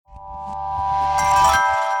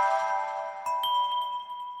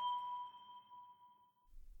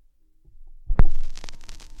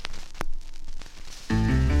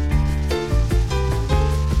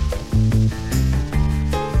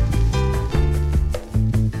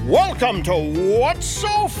Welcome to What's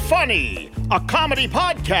So Funny, a comedy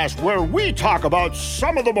podcast where we talk about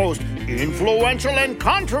some of the most influential and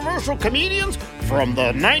controversial comedians from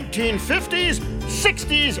the 1950s,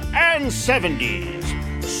 60s, and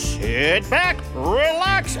 70s. Sit back,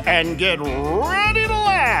 relax, and get ready to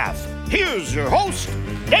laugh. Here's your host,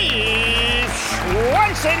 Dave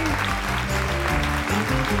Schwensen.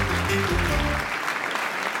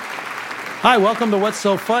 Hi, welcome to What's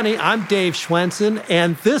So Funny. I'm Dave Schwensen,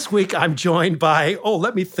 and this week I'm joined by,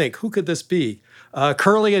 let me think, who could this be?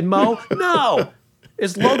 Curly and Mo? No,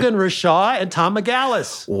 it's Logan Rashaw and Tom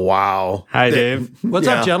McGallis. Wow. Hi, Dave. What's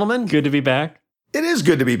up, gentlemen? Good to be back. It is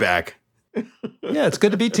good to be back. Yeah, it's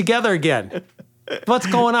good to be together again. What's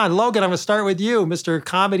going on? Logan, I'm going to start with you, Mr.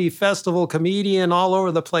 Comedy Festival comedian all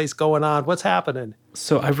over the place going on. What's happening?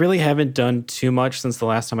 So I really haven't done too much since the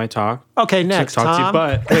last time I talked. Okay, next, Tom. Tom.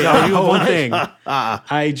 But wait, I'll do one thing.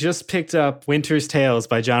 I just picked up Winter's Tales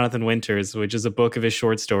by Jonathan Winters, which is a book of his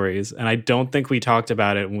short stories. And I don't think we talked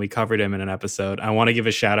about it when we covered him in an episode. I want to give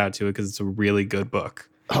a shout out to it because it's a really good book.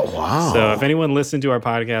 Oh, wow. So if anyone listened to our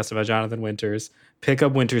podcast about Jonathan Winters, pick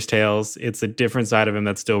up Winter's Tales. It's a different side of him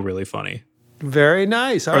that's still really funny. Very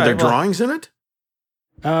nice. Are there drawings in it?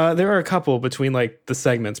 There are a couple between like the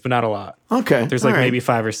segments, but not a lot. Okay. There's like maybe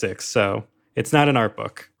 5 or 6. So it's not an art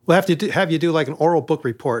book. We'll have you do like an oral book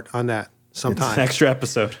report on that sometime. It's an extra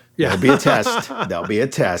episode. Yeah. There'll be a test. There'll be a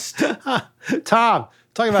test. Tom,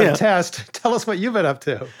 talking about a test, tell us what you've been up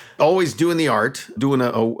to. Always doing the art, doing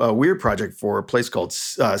a weird project for a place called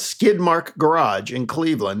Skidmark Garage in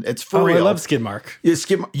Cleveland. It's for real. I love Skidmark.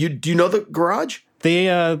 Do you know the garage? They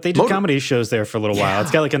did comedy shows there for a little while.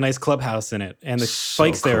 It's got like a nice clubhouse in it, and the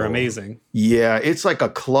bikes there are amazing. Yeah, it's like a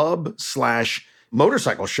club /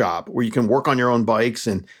 motorcycle shop where you can work on your own bikes.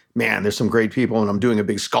 And man, there's some great people. And I'm doing a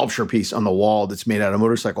big sculpture piece on the wall that's made out of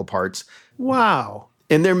motorcycle parts. Wow.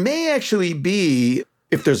 And there may actually be,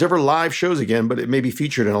 if there's ever live shows again, but it may be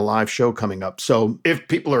featured in a live show coming up. So if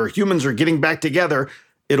humans are getting back together,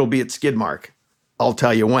 it'll be at Skidmark. I'll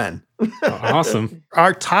tell you when. Awesome.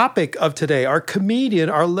 Our topic of today, our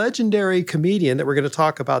legendary comedian that we're going to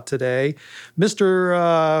talk about today,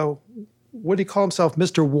 Mr. What do you call himself?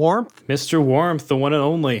 Mr. Warmth? Mr. Warmth, the one and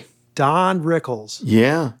only. Don Rickles.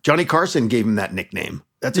 Yeah. Johnny Carson gave him that nickname.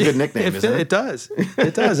 That's a good nickname, isn't it? It does.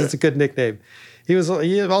 It does. It's a good nickname. He was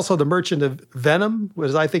also the Merchant of Venom,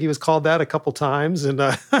 I think he was called that a couple times, and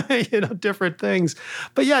different things.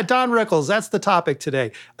 But yeah, Don Rickles, that's the topic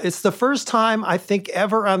today. It's the first time I think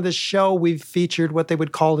ever on this show we've featured what they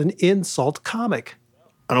would call an insult comic.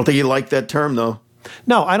 I don't think he liked that term, though.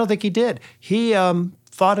 No, I don't think he did. He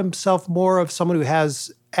thought himself more of someone who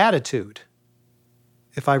has attitude,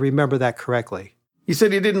 if I remember that correctly. He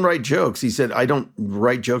said he didn't write jokes. He said, I don't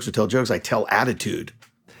write jokes or tell jokes. I tell attitude.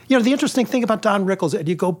 The interesting thing about Don Rickles, and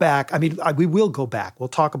you go back, we will go back. We'll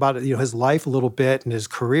talk about it, his life a little bit and his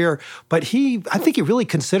career. But I think he really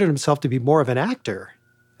considered himself to be more of an actor,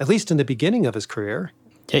 at least in the beginning of his career.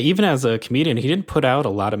 Yeah, even as a comedian, he didn't put out a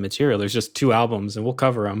lot of material. There's just 2 albums, and we'll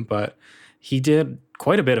cover them. But he did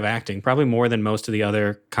quite a bit of acting, probably more than most of the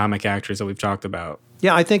other comic actors that we've talked about.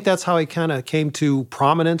 Yeah, I think that's how he kind of came to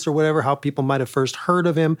prominence or whatever, how people might have first heard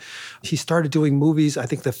of him. He started doing movies, I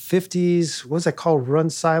think the 50s. What was that called? Run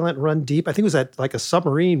Silent, Run Deep. I think it was like a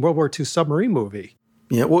submarine, World War II submarine movie.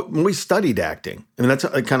 Yeah, well, when we studied acting, that's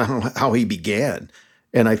kind of how he began.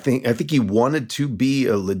 And I think he wanted to be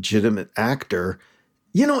a legitimate actor.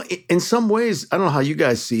 In some ways, I don't know how you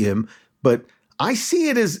guys see him, but I see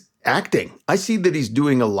it as acting. I see that he's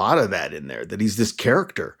doing a lot of that in there, that he's this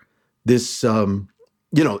character, this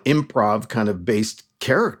improv kind of based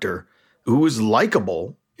character who is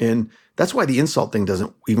likable. And that's why the insult thing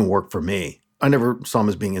doesn't even work for me. I never saw him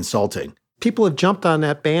as being insulting. People have jumped on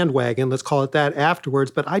that bandwagon, let's call it that,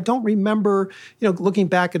 afterwards. But I don't remember, looking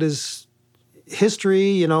back at his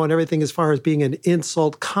history, and everything as far as being an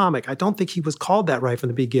insult comic. I don't think he was called that right from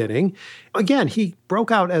the beginning. Again, he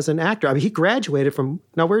broke out as an actor. He graduated from,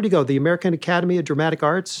 now where'd he go? The American Academy of Dramatic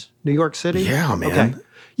Arts, New York City? Yeah, man. Okay.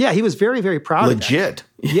 Yeah, he was very, very proud Legit. of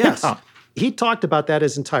that. Yes. He talked about that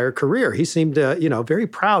his entire career. He seemed, very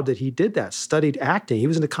proud that he did that, studied acting. He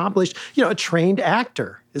was an accomplished, a trained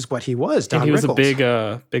actor is what he was, Don And he was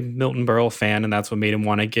Rickles. a big Milton Berle fan, and that's what made him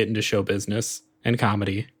want to get into show business and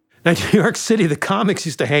comedy. Now, in New York City, the comics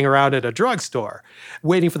used to hang around at a drugstore,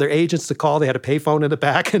 waiting for their agents to call. They had a payphone in the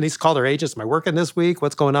back, and they used to call their agents, am I working this week?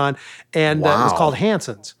 What's going on? And it was called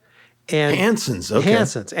Hanson's. Hanson's, okay.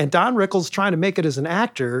 Hanson's. And Don Rickles, trying to make it as an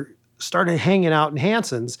actor, started hanging out in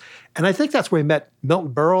Hanson's. And I think that's where he met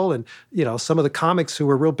Milton Berle and, some of the comics who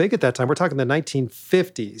were real big at that time. We're talking the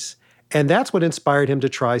 1950s. And that's what inspired him to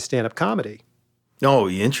try stand-up comedy. Oh,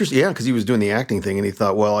 interesting. Yeah, because he was doing the acting thing and he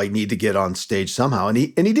thought, well, I need to get on stage somehow. And he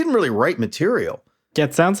didn't really write material. Yeah,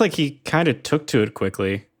 it sounds like he kind of took to it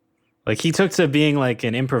quickly. Like he took to being like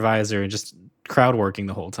an improviser and just crowd working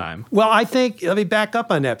the whole time. Well, I think, let me back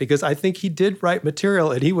up on that, because I think he did write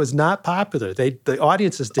material and he was not popular. The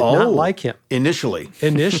audiences did not like him. Initially.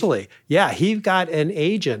 Yeah, he got an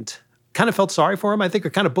agent, kind of felt sorry for him, I think, or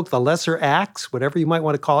kind of booked the lesser acts, whatever you might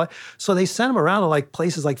want to call it. So they sent him around to like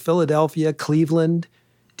places like Philadelphia, Cleveland,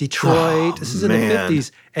 Detroit. This is in the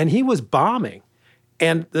 50s. And he was bombing.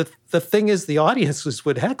 And the thing is, the audiences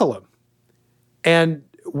would heckle him. And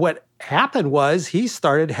what happened was he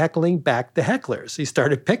started heckling back the hecklers. He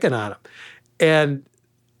started picking on them. And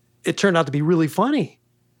it turned out to be really funny.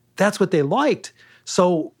 That's what they liked.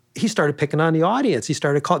 So he started picking on the audience. He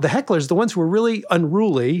started calling the hecklers, the ones who were really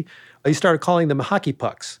unruly, he started calling them hockey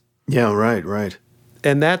pucks. Yeah, right.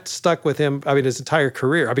 And that stuck with him, I mean, his entire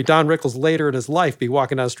career. I mean, Don Rickles later in his life be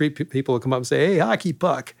walking down the street, people would come up and say, hey, hockey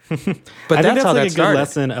puck. But I think that's how like that a started. good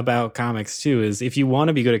lesson about comics too, is if you want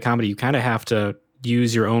to be good at comedy, you kind of have to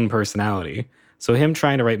use your own personality. So him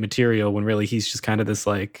trying to write material when really he's just kind of this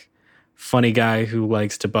like funny guy who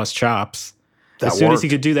likes to bust chops. As soon as he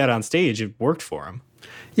could do that on stage, it worked for him.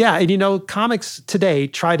 Yeah, and comics today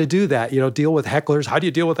try to do that, deal with hecklers. How do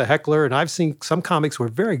you deal with a heckler? And I've seen some comics who are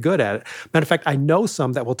very good at it. Matter of fact, I know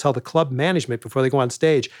some that will tell the club management before they go on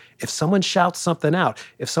stage, if someone shouts something out,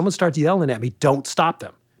 if someone starts yelling at me, don't stop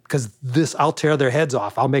them. Because I'll tear their heads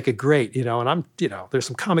off. I'll make it great, and I'm, there's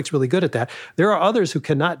some comics really good at that. There are others who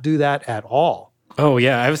cannot do that at all. Oh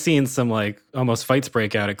yeah, I've seen some like almost fights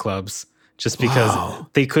break out at clubs just because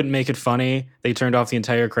they couldn't make it funny. They turned off the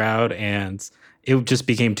entire crowd and it just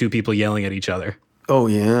became two people yelling at each other. Oh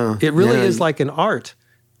yeah. It really is like an art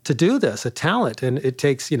to do this, a talent, and it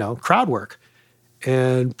takes, crowd work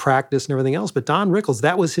and practice and everything else. But Don Rickles,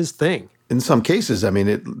 that was his thing. In some cases, I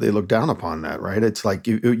mean, they look down upon that, right? It's like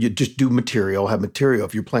you just do material, have material.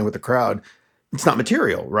 If you're playing with the crowd, it's not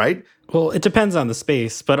material, right? Well, it depends on the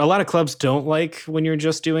space, but a lot of clubs don't like when you're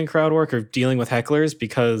just doing crowd work or dealing with hecklers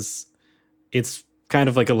because it's kind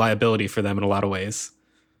of like a liability for them in a lot of ways.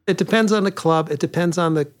 It depends on the club. It depends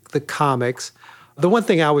on the comics. The one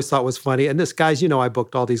thing I always thought was funny, and this, guys, I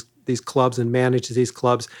booked all these clubs and managed these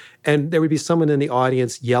clubs, and there would be someone in the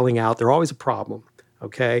audience yelling out. They're always a problem.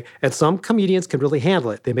 Okay. And some comedians can really handle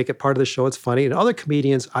it. They make it part of the show. It's funny. And other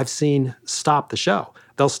comedians I've seen stop the show.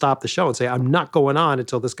 They'll stop the show and say, I'm not going on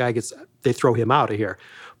until this guy they throw him out of here.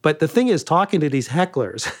 But the thing is, talking to these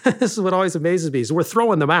hecklers, this is what always amazes me, is we're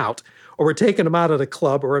throwing them out or we're taking them out of the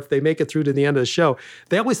club, or if they make it through to the end of the show,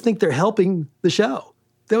 they always think they're helping the show.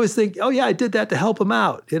 They always think, oh yeah, I did that to help him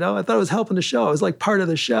out. I thought it was helping the show. It was like part of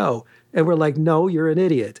the show. And we're like, no, you're an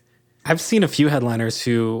idiot. I've seen a few headliners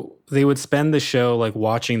who they would spend the show like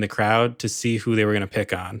watching the crowd to see who they were going to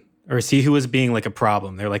pick on or see who was being like a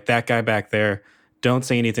problem. They're like, that guy back there, don't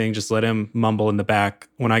say anything. Just let him mumble in the back.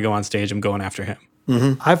 When I go on stage, I'm going after him.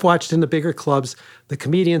 Mm-hmm. I've watched in the bigger clubs, the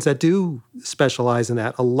comedians that do specialize in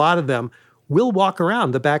that, a lot of them will walk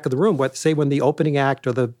around the back of the room. Say when the opening act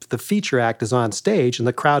or the feature act is on stage and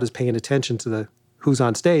the crowd is paying attention to who's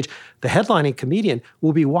on stage, the headlining comedian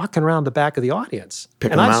will be walking around the back of the audience.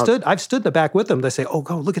 I've stood in the back with them. They say, oh,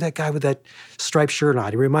 go look at that guy with that striped shirt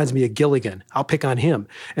on. He reminds me of Gilligan. I'll pick on him.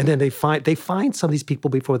 And then they find some of these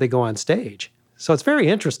people before they go on stage. So it's very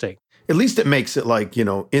interesting. At least it makes it like,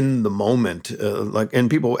 in the moment. And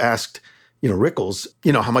people asked, Rickles,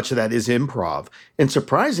 how much of that is improv? And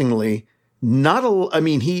surprisingly, he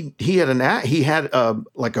had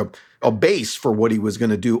a base for what he was going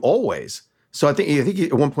to do always. So I think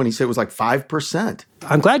at one point he said it was like 5%.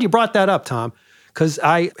 I'm glad you brought that up, Tom, because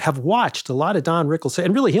I have watched a lot of Don Rickles,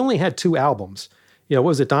 and really he only had 2 albums. What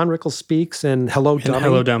was it? Don Rickles Speaks and Hello Dummy.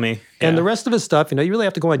 Hello Dummy. Yeah. And the rest of his stuff, you really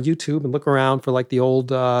have to go on YouTube and look around for like the old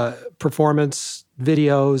performance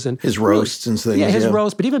videos and his roasts and things. Yeah, his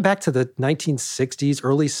roasts. But even back to the 1960s,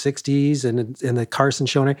 early 60s, and the Carson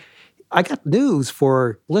Show. I got news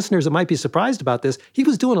for listeners that might be surprised about this. He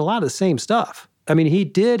was doing a lot of the same stuff. I mean, he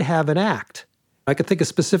did have an act. I could think of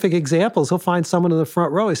specific examples. He'll find someone in the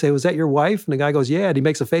front row. He say, was that your wife? And the guy goes, yeah. And he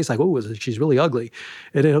makes a face like, oh, she's really ugly.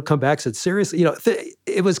 And then he'll come back and say, seriously?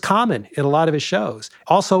 It was common in a lot of his shows.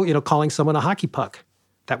 Also, calling someone a hockey puck.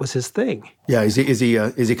 That was his thing. Yeah. Is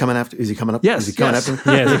he coming after? Is he coming up? Yes. Is he coming yes.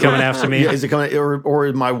 after? Yeah. Is he coming after me? Yeah, is he coming?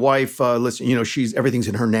 Or my wife, listen, everything's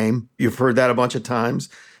in her name. You've heard that a bunch of times.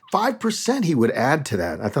 5% he would add to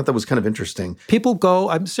that. I thought that was kind of interesting. People go,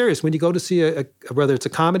 I'm serious, when you go to see whether it's a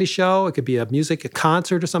comedy show, it could be a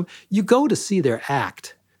concert or something, you go to see their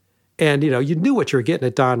act. And, you knew what you were getting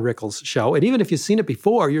at Don Rickles' show. And even if you've seen it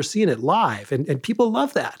before, you're seeing it live. And people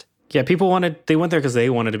love that. Yeah, they went there because they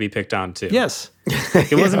wanted to be picked on too. Yes.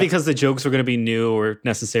 It wasn't because the jokes were going to be new or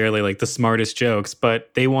necessarily like the smartest jokes,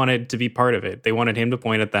 but they wanted to be part of it. They wanted him to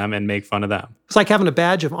point at them and make fun of them. It's like having a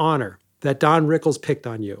badge of honor that Don Rickles picked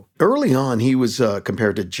on you. Early on, he was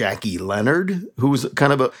compared to Jackie Leonard, who was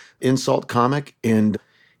kind of an insult comic, and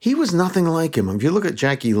he was nothing like him. If you look at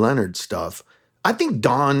Jackie Leonard's stuff, I think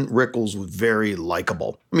Don Rickles was very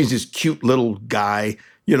likable. I mean, he's this cute little guy,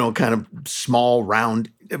 kind of small,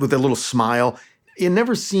 round, with a little smile. It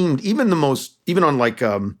never seemed, even on like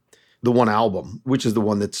the one album, which is the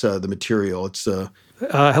one that's the material. It's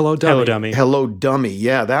Hello, Dummy. Hello, Dummy. Hello, Dummy.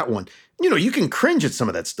 Yeah, that one. You can cringe at some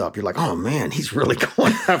of that stuff. You're like, oh man, he's really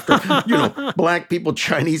going after, black people,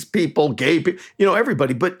 Chinese people, gay people,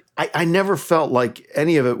 everybody. But I never felt like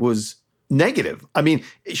any of it was negative. I mean,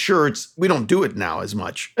 sure, we don't do it now as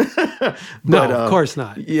much. No, of course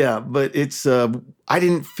not. Yeah, but it's, I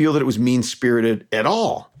didn't feel that it was mean-spirited at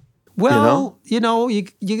all. Well, you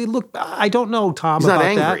look, I don't know, Tom, he's about not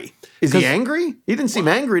angry. that. Is he angry? He didn't seem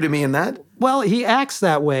angry to me in that. Well, he acts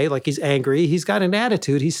that way, like he's angry. He's got an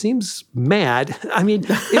attitude. He seems mad. I mean,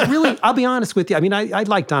 it really, I'll be honest with you. I mean, I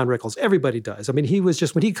like Don Rickles. Everybody does. I mean, he was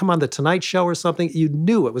just, when he'd come on The Tonight Show or something, you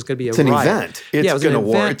knew it was going to be It's an riot. event. It's going to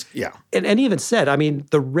war. Yeah. And he even said, I mean,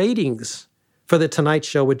 the ratings for The Tonight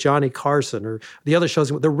Show with Johnny Carson or the other shows,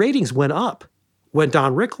 the ratings went up when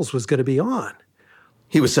Don Rickles was going to be on.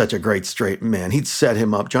 He was such a great straight man. He'd set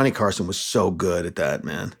him up. Johnny Carson was so good at that,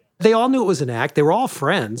 man. They all knew it was an act. They were all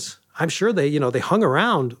friends. I'm sure they hung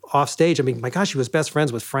around off stage. I mean, my gosh, he was best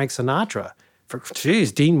friends with Frank Sinatra.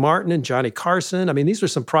 Dean Martin and Johnny Carson. I mean, these were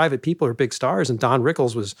some private people who are big stars, and Don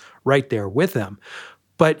Rickles was right there with them.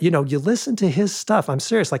 But, you listen to his stuff. I'm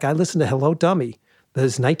serious. Like, I listened to Hello, Dummy,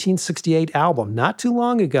 his 1968 album, not too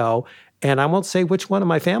long ago. And I won't say which one of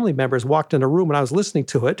my family members walked in a room when I was listening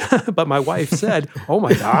to it, but my wife said, "Oh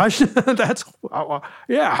my gosh,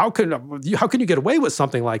 how can you get away with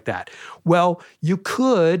something like that?" Well, you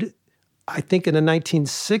could. I think in the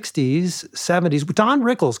 1960s, 70s, Don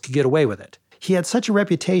Rickles could get away with it. He had such a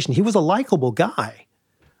reputation. He was a likable guy.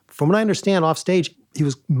 From what I understand, off stage, he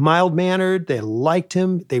was mild-mannered. They liked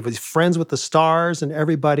him. They were friends with the stars and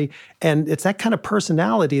everybody. And it's that kind of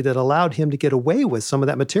personality that allowed him to get away with some of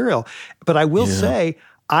that material. But I will say,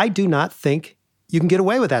 I do not think you can get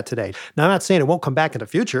away with that today. Now, I'm not saying it won't come back in the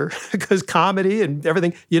future because comedy and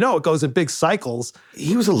everything, it goes in big cycles.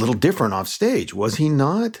 He was a little different off stage, was he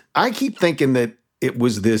not? I keep thinking that it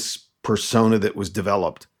was this persona that was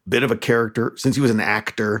developed, bit of a character, since he was an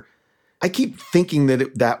actor. I keep thinking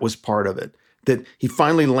that that was part of it, that he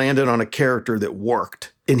finally landed on a character that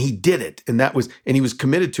worked, and he did it, and he was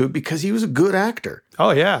committed to it because he was a good actor.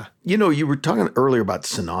 Oh, yeah. You were talking earlier about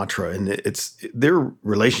Sinatra, and their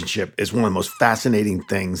relationship is one of the most fascinating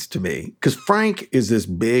things to me, because Frank is this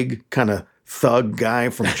big kind of thug guy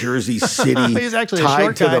from Jersey City. He's actually tied a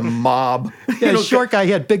short to guy. the mob. Yeah, short guy.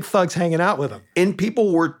 He had big thugs hanging out with him. And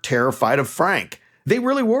people were terrified of Frank. They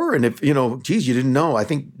really were. And if, geez, you didn't know. I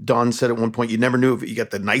think Don said at one point, you never knew if you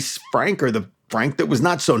got the nice Frank or the Frank that was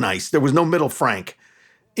not so nice. There was no middle Frank.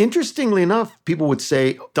 Interestingly enough, people would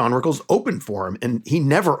say Don Rickles opened for him, and he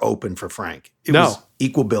never opened for Frank. It was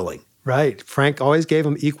equal billing. Right. Frank always gave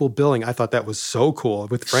him equal billing. I thought that was so cool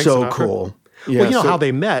with Frank So Sinatra. cool. Yeah, Well, how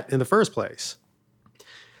they met in the first place.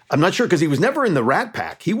 I'm not sure because he was never in the Rat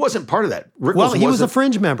Pack. He wasn't part of that. Well, he was a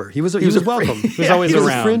fringe member. He was welcome. He was always He was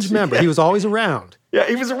around. a fringe member. He was always around. Yeah,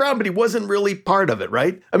 he was around, but he wasn't really part of it,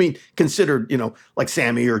 right? I mean, considered, like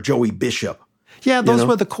Sammy or Joey Bishop. Yeah, those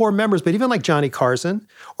were the core members. But even like Johnny Carson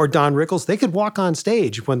or Don Rickles, they could walk on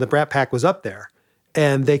stage when the Brat Pack was up there,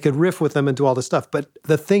 and they could riff with them and do all this stuff. But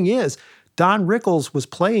the thing is, Don Rickles was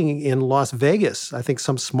playing in Las Vegas, I think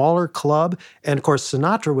some smaller club. And of course,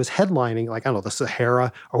 Sinatra was headlining, like, I don't know, the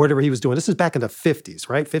Sahara or whatever he was doing. This is back in the 50s,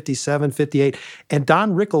 right? 57, 58. And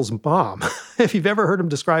Don Rickles' mom, if you've ever heard him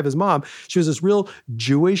describe his mom, she was this real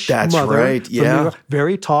Jewish That's mother. right, from New yeah. York,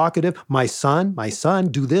 very talkative. My son,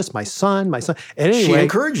 do this, my son. And anyway, She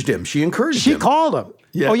encouraged him. She called him.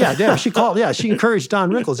 Yeah. Oh, yeah, she called. Yeah, she encouraged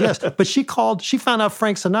Don Rickles, yes. But she found out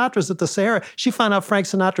Frank Sinatra's at the Sahara. She found out Frank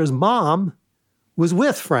Sinatra's mom was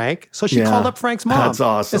with Frank. So she called up Frank's mom. That's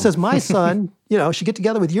awesome. And says, my son, should get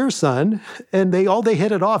together with your son. And they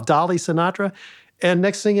hit it off, Dolly Sinatra. And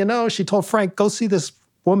next thing you know, she told Frank, go see this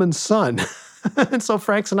woman's son. And so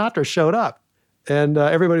Frank Sinatra showed up. And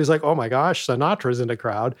everybody was like, oh my gosh, Sinatra's in the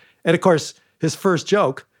crowd. And of course, his first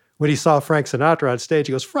joke when he saw Frank Sinatra on stage,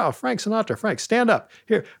 he goes, Frank Sinatra, Frank, stand up.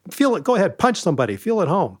 Here, feel it. Go ahead, punch somebody. Feel at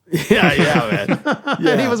home. Yeah, man.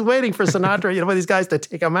 Yeah. And he was waiting for Sinatra, one of these guys to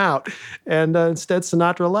take him out. And instead,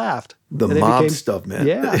 Sinatra laughed. The mob stuff, man.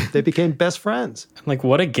 Yeah, they became best friends. Like,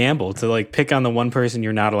 what a gamble to like pick on the one person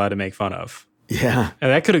you're not allowed to make fun of. Yeah.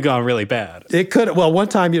 And that could have gone really bad. It could. Well, one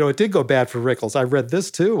time, it did go bad for Rickles. I read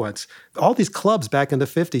this too once. All these clubs back in the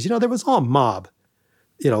 50s, there was all mob.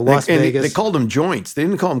 Las Vegas. They called them joints. They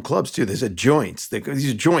didn't call them clubs, too. They said joints.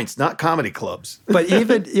 These are joints, not comedy clubs. But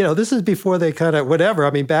even, this is before they kind of, whatever.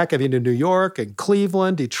 I mean, back in New York and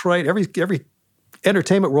Cleveland, Detroit, every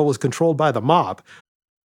entertainment world was controlled by the mob.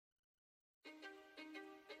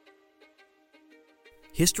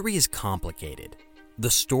 History is complicated.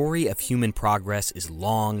 The story of human progress is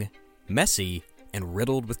long, messy, and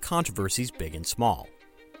riddled with controversies big and small.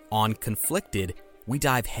 On Conflicted, we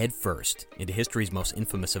dive headfirst into history's most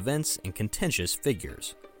infamous events and contentious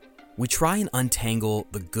figures. We try and untangle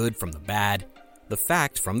the good from the bad, the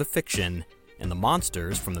fact from the fiction, and the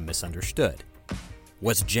monsters from the misunderstood.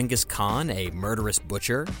 Was Genghis Khan a murderous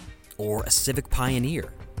butcher or a civic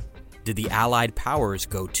pioneer? Did the Allied powers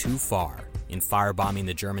go too far in firebombing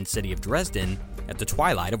the German city of Dresden at the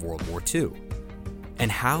twilight of World War II?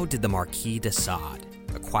 And how did the Marquis de Sade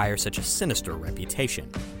acquire such a sinister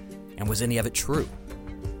reputation? And was any of it true?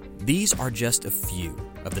 These are just a few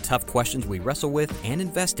of the tough questions we wrestle with and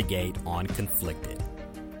investigate on Conflicted.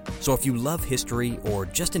 So if you love history or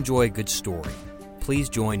just enjoy a good story, please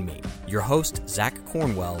join me, your host, Zach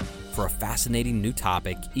Cornwell, for a fascinating new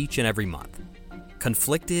topic each and every month.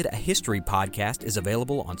 Conflicted, a history podcast, is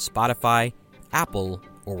available on Spotify, Apple,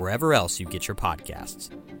 or wherever else you get your podcasts.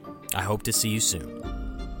 I hope to see you soon.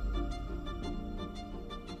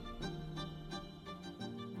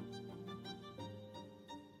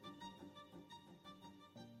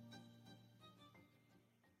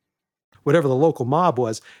 Whatever the local mob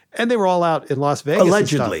was, and they were all out in Las Vegas.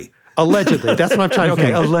 Allegedly. Allegedly. That's what I'm trying.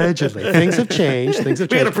 Okay, allegedly. Things have changed. We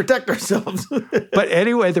had to protect ourselves. But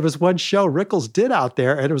anyway, there was one show Rickles did out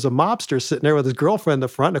there, and there was a mobster sitting there with his girlfriend in the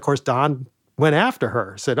front. And of course, Don went after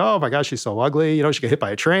her, said, oh my gosh, she's so ugly. She got hit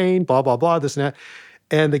by a train, blah, blah, blah, this and that.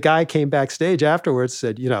 And the guy came backstage afterwards,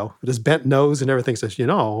 said, with his bent nose and everything, says,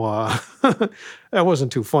 that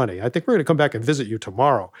wasn't too funny. I think we're going to come back and visit you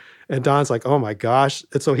tomorrow. And Don's like, oh my gosh.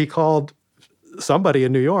 And so he called somebody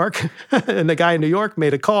in New York, and the guy in New York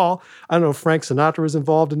made a call. I don't know if Frank Sinatra was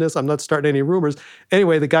involved in this. I'm not starting any rumors.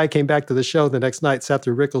 Anyway, the guy came back to the show the next night, sat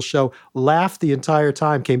through Rickles' show, laughed the entire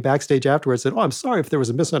time, came backstage afterwards, said, oh, I'm sorry if there was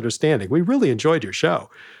a misunderstanding. We really enjoyed your show.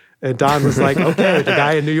 And Don was like, okay, the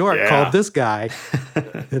guy in New York called this guy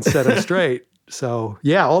and set him straight. So,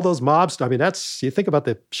 yeah, all those mobs, you think about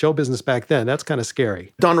the show business back then, that's kind of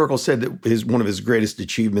scary. Don Rickles said that one of his greatest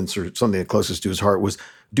achievements, or something that closest to his heart, was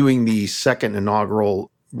doing the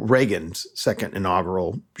Reagan's second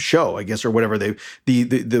inaugural show, I guess, or whatever the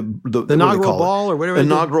inaugural ball or whatever.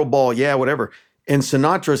 Inaugural ball, yeah, whatever. And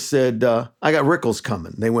Sinatra said, I got Rickles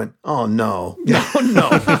coming. They went, oh, no,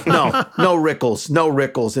 Rickles.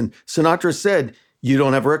 And Sinatra said, you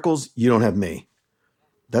don't have Rickles, you don't have me.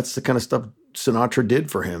 That's the kind of stuff Sinatra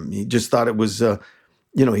did for him. He just thought it was, he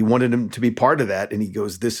wanted him to be part of that. And he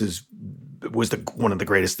goes, was one of the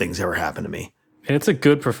greatest things ever happened to me. And it's a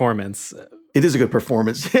good performance. It is a good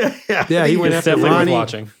performance. Yeah, he went after Ronnie,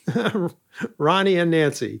 watching. Ronnie and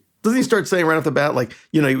Nancy. Doesn't he start saying right off the bat, like,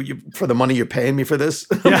 for the money you're paying me for this?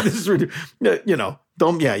 Yeah. This is ridiculous.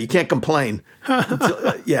 You can't complain.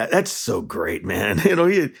 Yeah, that's so great, man.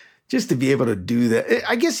 Just to be able to do that.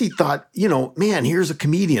 I guess he thought, man, here's a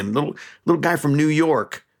comedian, little guy from New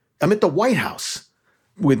York. I'm at the White House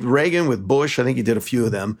with Reagan, with Bush. I think he did a few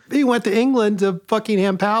of them. He went to England, to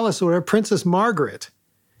Buckingham Palace, where Princess Margaret.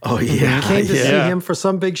 Oh, yeah. Came to see him for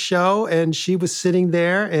some big show, and she was sitting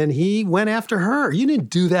there, and he went after her. You didn't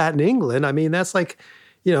do that in England. That's like,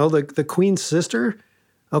 the Queen's sister.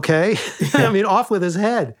 Okay. Yeah. Off with his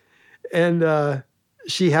head. And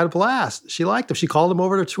she had a blast. She liked him. She called him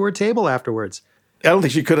over to her table afterwards. I don't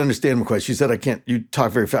think she could understand him quite. She said, you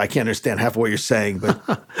talk very fast. I can't understand half of what you're saying. But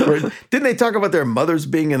didn't they talk about their mothers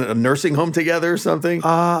being in a nursing home together or something?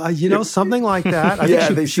 Something like that.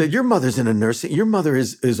 They said, your mother's in a nursing. Your mother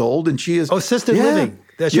is old and she is. Oh, assisted living.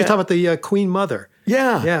 She was talking about the Queen Mother.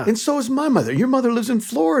 Yeah. And so is my mother. Your mother lives in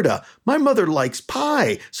Florida. My mother likes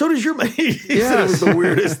pie. So does your mother. He said it was the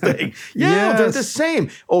weirdest thing. Yeah, they're the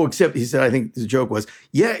same. Oh, except he said, I think the joke was,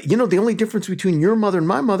 the only difference between your mother and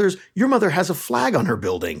my mother is your mother has a flag on her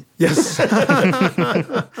building. Yes. Do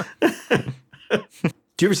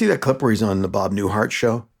you ever see that clip where he's on the Bob Newhart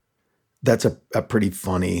show? That's a pretty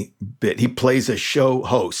funny bit. He plays a show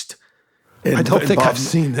host And, I don't think I've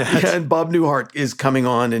seen that. Yeah, and Bob Newhart is coming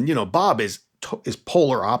on, and Bob is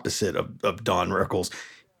polar opposite of Don Rickles,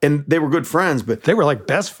 and they were good friends, but they were like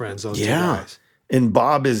best friends. Those two guys. And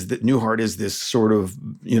Newhart is this sort of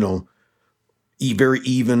very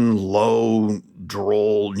even, low,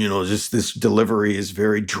 droll. Just this delivery is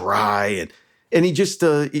very dry, and he just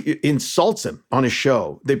insults him on his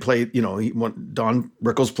show. They play, Don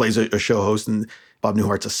Rickles plays a show host, and Bob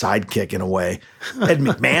Newhart's a sidekick in a way. Ed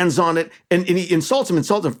McMahon's on it, and he insults him.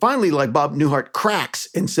 Finally, like Bob Newhart cracks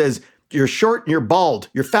and says, "You're short and you're bald.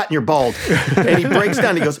 You're fat and you're bald." And he breaks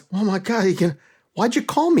down. He goes, "Oh my God, why'd you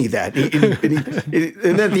call me that?" And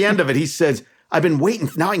then at the end of it, he says, "I've been waiting.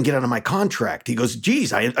 Now I can get out of my contract." He goes,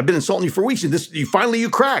 "Geez, I've been insulting you for weeks, and you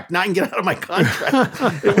cracked. Now I can get out of my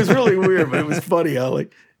contract." It was really weird, but it was funny how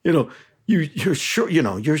you're short.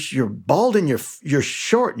 You're bald and you're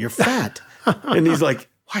short and you're fat. And he's like,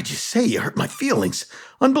 "Why'd you say? You hurt my feelings."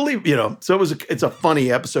 Unbelievable. So it's a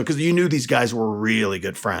funny episode because you knew these guys were really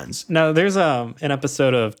good friends. Now, there's an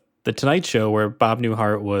episode of The Tonight Show where Bob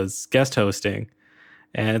Newhart was guest hosting,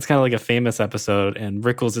 and it's kind of like a famous episode, and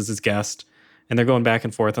Rickles is his guest, and they're going back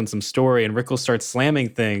and forth on some story, and Rickles starts slamming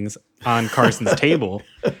things on Carson's table,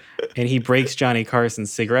 and he breaks Johnny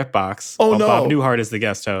Carson's cigarette box while Bob Newhart is the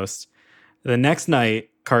guest host. The next night,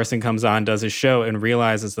 Carson comes on, does his show, and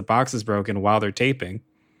realizes the box is broken while they're taping.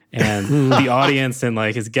 And the audience and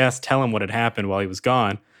his guests tell him what had happened while he was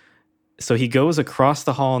gone. So he goes across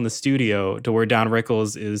the hall in the studio to where Don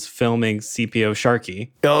Rickles is filming CPO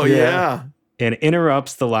Sharkey. Oh, yeah. And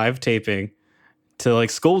interrupts the live taping to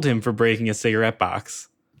scold him for breaking a cigarette box.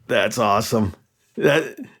 That's awesome.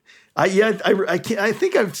 I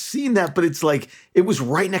think I've seen that, but it's it was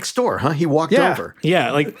right next door, huh? He walked over.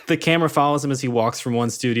 Yeah, the camera follows him as he walks from one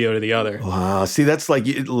studio to the other. Wow. See, that's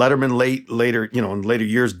Letterman later, in later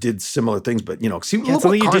years did similar things, but see, it's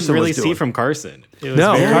something you didn't really see from Carson. It was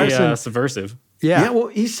very subversive. Yeah. Well,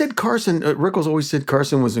 he said Rickles always said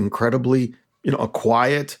Carson was incredibly, a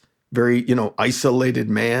quiet, very, isolated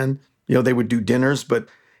man. They would do dinners, but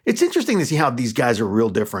it's interesting to see how these guys are real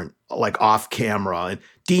different, off camera. And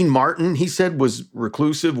Dean Martin, he said, was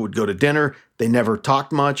reclusive, would go to dinner. They never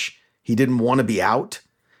talked much. He didn't want to be out.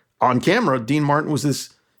 On camera, Dean Martin was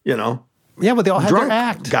this, Yeah, but they all had their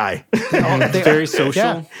act. Guy. Very social.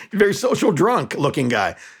 Yeah. Very social, drunk-looking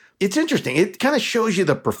guy. It's interesting. It kind of shows you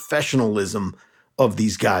the professionalism of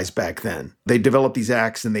these guys back then. They developed these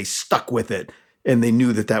acts, and they stuck with it, and they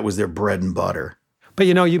knew that was their bread and butter. But,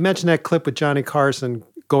 you mentioned that clip with Johnny Carson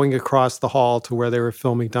going across the hall to where they were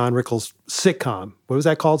filming Don Rickles' sitcom. What was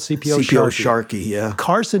that called? CPO Sharkey, yeah.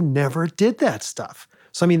 Carson never did that stuff.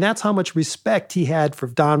 So, that's how much respect he had for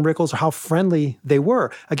Don Rickles or how friendly they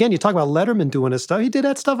were. Again, you talk about Letterman doing this stuff. He did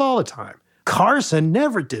that stuff all the time. Carson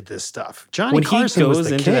never did this stuff. Johnny Carson was the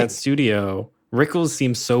king. When he goes into that studio, Rickles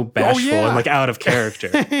seems so bashful and out of character.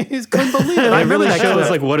 He couldn't believe it. It really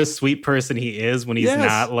shows what a sweet person he is when he's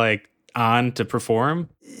not on to perform.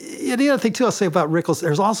 Yeah, the other thing, too, I'll say about Rickles,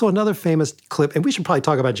 there's also another famous clip, and we should probably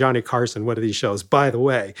talk about Johnny Carson, one of these shows, by the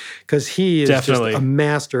way, because he is just a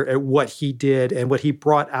master at what he did and what he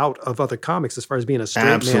brought out of other comics as far as being a straight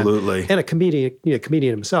man and a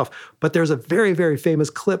comedian himself. But there's a very, very famous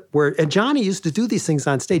clip and Johnny used to do these things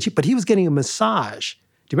on stage, but he was getting a massage.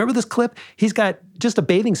 Do you remember this clip? He's got just a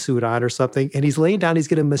bathing suit on or something, and he's laying down. He's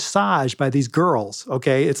getting massaged by these girls,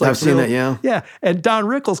 okay? It's I've seen that, yeah. Yeah, and Don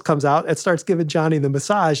Rickles comes out and starts giving Johnny the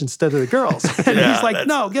massage instead of the girls. And he's like,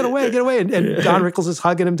 "No, get away. And Don Rickles is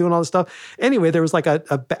hugging him, doing all this stuff. Anyway, there was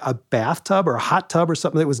a bathtub or a hot tub or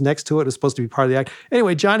something that was next to it. It was supposed to be part of the act.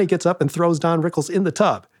 Anyway, Johnny gets up and throws Don Rickles in the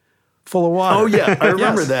tub full of water. Oh, yeah, I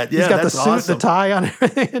remember that. Yeah, he's got that's the suit, awesome. the tie on,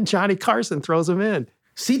 and Johnny Carson throws him in.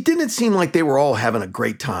 See, didn't it seem like they were all having a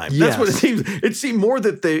great time? Yes. That's what it seemed. It seemed more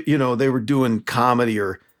that they were doing comedy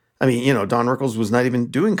Don Rickles was not even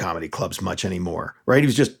doing comedy clubs much anymore, right? He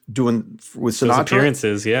was just doing with Sinatra.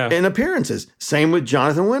 Appearances, yeah. And appearances. Same with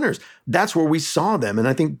Jonathan Winters. That's where we saw them. And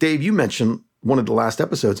I think, Dave, you mentioned one of the last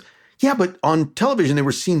episodes. Yeah, but on television, they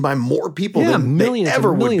were seen by more people than they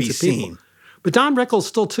ever would be seen. But Don Rickles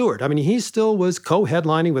still toured. He still was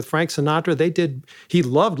co-headlining with Frank Sinatra. He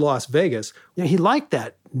loved Las Vegas. He liked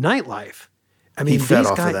that nightlife. He fed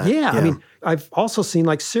off of that. Yeah. I've also seen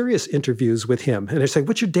serious interviews with him. And they say,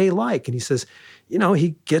 "What's your day like?" And he says,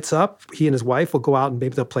 he gets up, he and his wife will go out and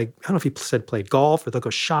maybe they'll play, I don't know if he said played golf or they'll go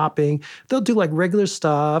shopping. They'll do regular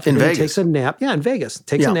stuff. In and then Vegas. He takes a nap. Yeah, in Vegas.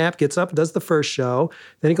 Takes a nap, gets up, does the first show.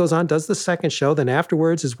 Then he goes on, does the second show. Then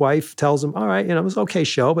afterwards, his wife tells him, "All right, it was an okay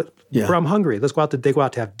show, but I'm hungry. Let's go out they go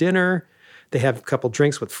out to have dinner. They have a couple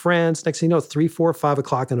drinks with friends. Next thing you know, 3, 4, 5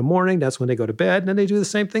 o'clock in the morning. That's when they go to bed. And then they do the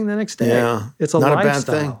same thing the next day. Yeah. It's a not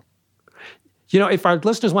lifestyle. A bad thing. You know, if our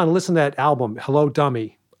listeners want to listen to that album, Hello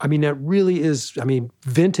Dummy, I mean, that really is,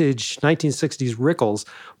 vintage 1960s Rickles.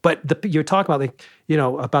 But you're talking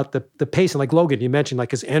about, about the pacing. Like Logan, you mentioned like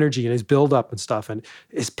his energy and his buildup and stuff and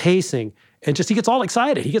his pacing. And just he gets all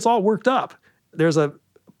excited. He gets all worked up. There's a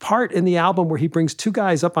part in the album where he brings two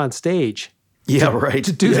guys up on stage.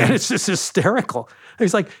 To do that. It's just hysterical.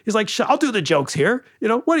 He's like, I'll do the jokes here.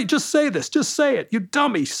 What do you just say this? Just say it. You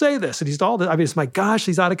dummy, say this. And he's all, it's my gosh,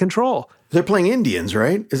 he's out of control. They're playing Indians,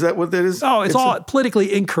 right? Is that what that is? Oh, it's all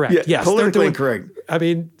politically incorrect. Yeah, yes. Politically incorrect.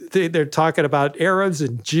 They're talking about Arabs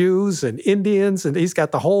and Jews and Indians, and he's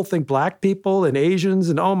got the whole thing, black people and Asians,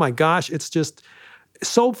 and oh my gosh, it's just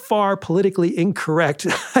so far politically incorrect.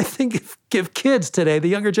 I think if kids today, the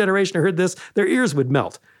younger generation heard this, their ears would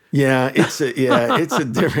melt. Yeah,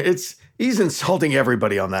 he's insulting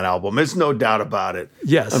everybody on that album. There's no doubt about it.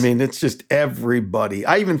 Yes. It's just everybody.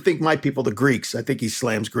 I even think my people, the Greeks, I think he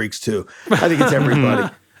slams Greeks too. I think it's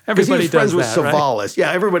everybody. Everybody he's does friends with that, Savalas. Right?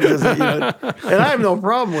 Yeah, everybody does that. And I have no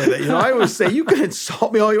problem with it. I always say, you can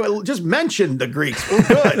insult me all you want. Just mention the Greeks. We're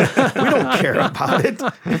good. We don't care about it.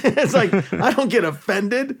 It's like, I don't get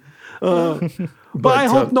offended. But I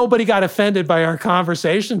hope nobody got offended by our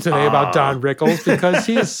conversation today about Don Rickles, because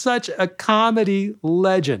he is such a comedy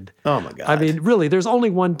legend. Oh, my God. Really, there's only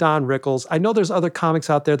one Don Rickles. I know there's other comics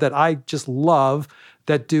out there that I just love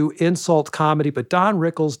that do insult comedy, but Don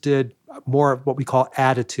Rickles did more of what we call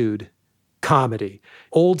attitude comedy.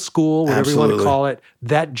 Old school, whatever you want to call it,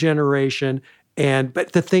 that generation.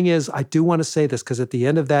 But the thing is, I do want to say this, because at the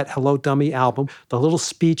end of that Hello Dummy album, the little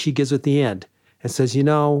speech he gives at the end and says,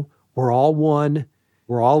 we're all one.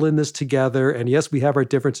 We're all in this together. And yes, we have our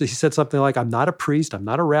differences. He said something like, I'm not a priest, I'm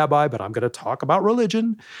not a rabbi, but I'm going to talk about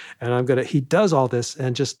religion. And he does all this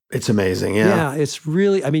and just... It's amazing, yeah. Yeah, it's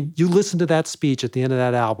really, you listen to that speech at the end of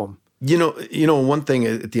that album. One thing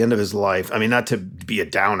at the end of his life, not to be a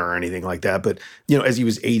downer or anything like that, but, as he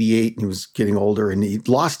was 88 and he was getting older and he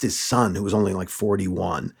lost his son who was only like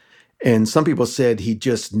 41. And some people said he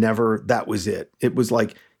just never, that was it. It was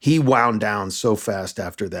like he wound down so fast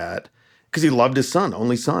after that because he loved his son,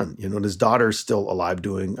 only son. And his daughter's still alive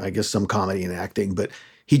doing, I guess, some comedy and acting, but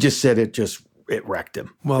he just said it wrecked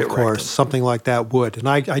him. Well, of course, something like that would. And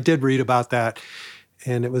I did read about that.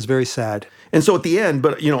 And it was very sad. And so at the end,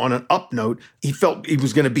 but, on an up note, he felt he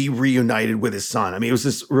was going to be reunited with his son. It was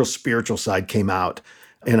this real spiritual side came out.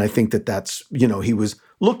 And I think that's, he was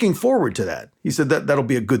looking forward to that. He said that'll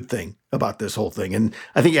be a good thing about this whole thing. And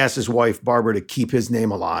I think he asked his wife, Barbara, to keep his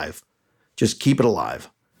name alive. Just keep it alive.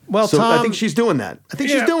 Well, so Tom, I think she's doing that.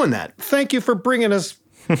 She's doing that. Thank you for bringing us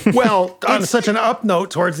well on such an up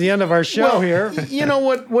note towards the end of our show here. You know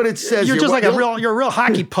what it says. You're just like you're a real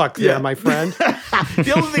hockey puck there, my friend.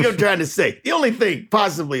 The only thing I'm trying to say,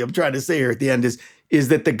 here at the end is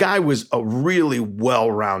that the guy was a really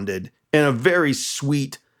well-rounded and a very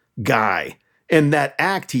sweet guy. And that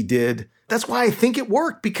act he did, that's why I think it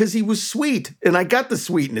worked, because he was sweet. And I got the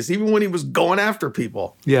sweetness, even when he was going after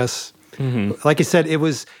people. Yes. Mm-hmm. Like I said,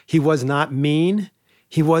 he was not mean.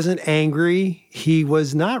 He wasn't angry. He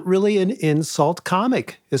was not really an insult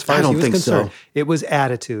comic as far as he was concerned. So. It was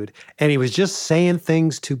attitude. And he was just saying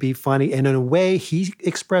things to be funny. And in a way, he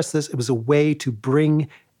expressed this, it was a way to bring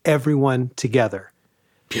everyone together.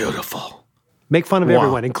 Beautiful. Make fun of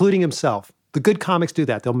everyone, including himself. The good comics do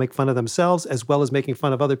that. They'll make fun of themselves as well as making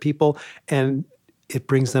fun of other people. And it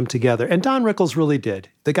brings them together. And Don Rickles really did.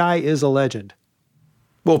 The guy is a legend.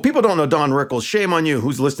 Well, people don't know Don Rickles. Shame on you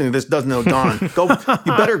who's listening to this doesn't know Don.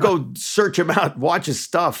 You better go search him out, watch his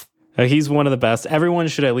stuff. He's one of the best. Everyone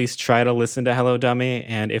should at least try to listen to Hello Dummy.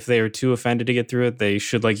 And if they are too offended to get through it, they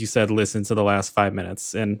should, like you said, listen to the last 5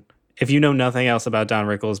 minutes. And if you know nothing else about Don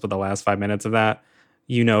Rickles but the last 5 minutes of that,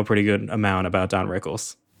 you know a pretty good amount about Don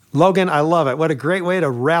Rickles. Logan, I love it. What a great way to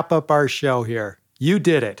wrap up our show here. You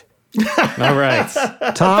did it. All right.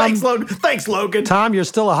 Tom. Thanks, Logan. Tom, you're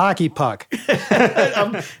still a hockey puck.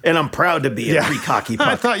 And I'm proud to be a Greek hockey puck.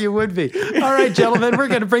 I thought you would be. All right, gentlemen, we're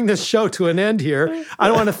going to bring this show to an end here.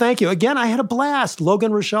 I want to thank you. Again, I had a blast.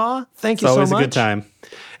 Logan Rashaw, thank you so much. Always a good time.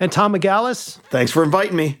 And Tom McGallis. Thanks for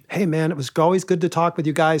inviting me. Hey, man, it was always good to talk with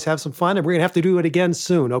you guys, have some fun, and we're going to have to do it again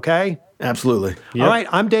soon, okay? Absolutely. Yep. All right,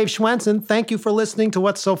 I'm Dave Schwensen. Thank you for listening to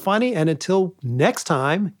What's So Funny, and until next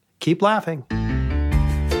time, keep laughing.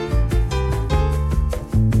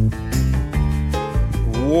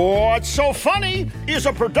 What's So Funny is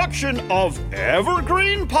a production of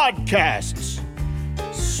Evergreen Podcasts.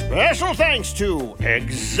 Special thanks to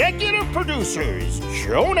executive producers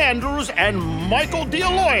Joan Andrews and Michael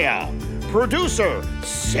D'Aloia, producer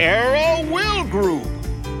Sarah Wilgrube,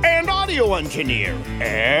 and audio engineer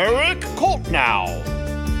Eric Koltnow.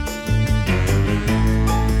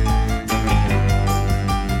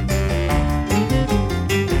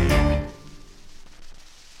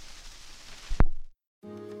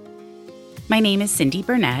 My name is Cindy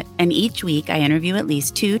Burnett, and each week I interview at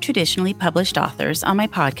least 2 traditionally published authors on my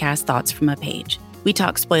podcast, Thoughts from a Page. We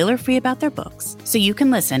talk spoiler-free about their books, so you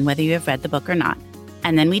can listen whether you have read the book or not.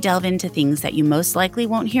 And then we delve into things that you most likely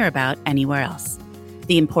won't hear about anywhere else.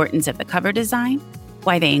 The importance of the cover design,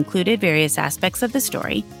 why they included various aspects of the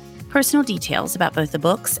story, personal details about both the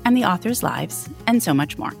books and the authors' lives, and so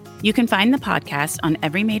much more. You can find the podcast on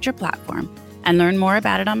every major platform and learn more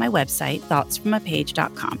about it on my website,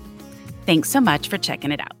 thoughtsfromapage.com. Thanks so much for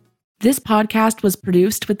checking it out. This podcast was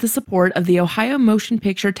produced with the support of the Ohio Motion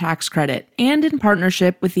Picture Tax Credit and in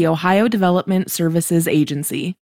partnership with the Ohio Development Services Agency.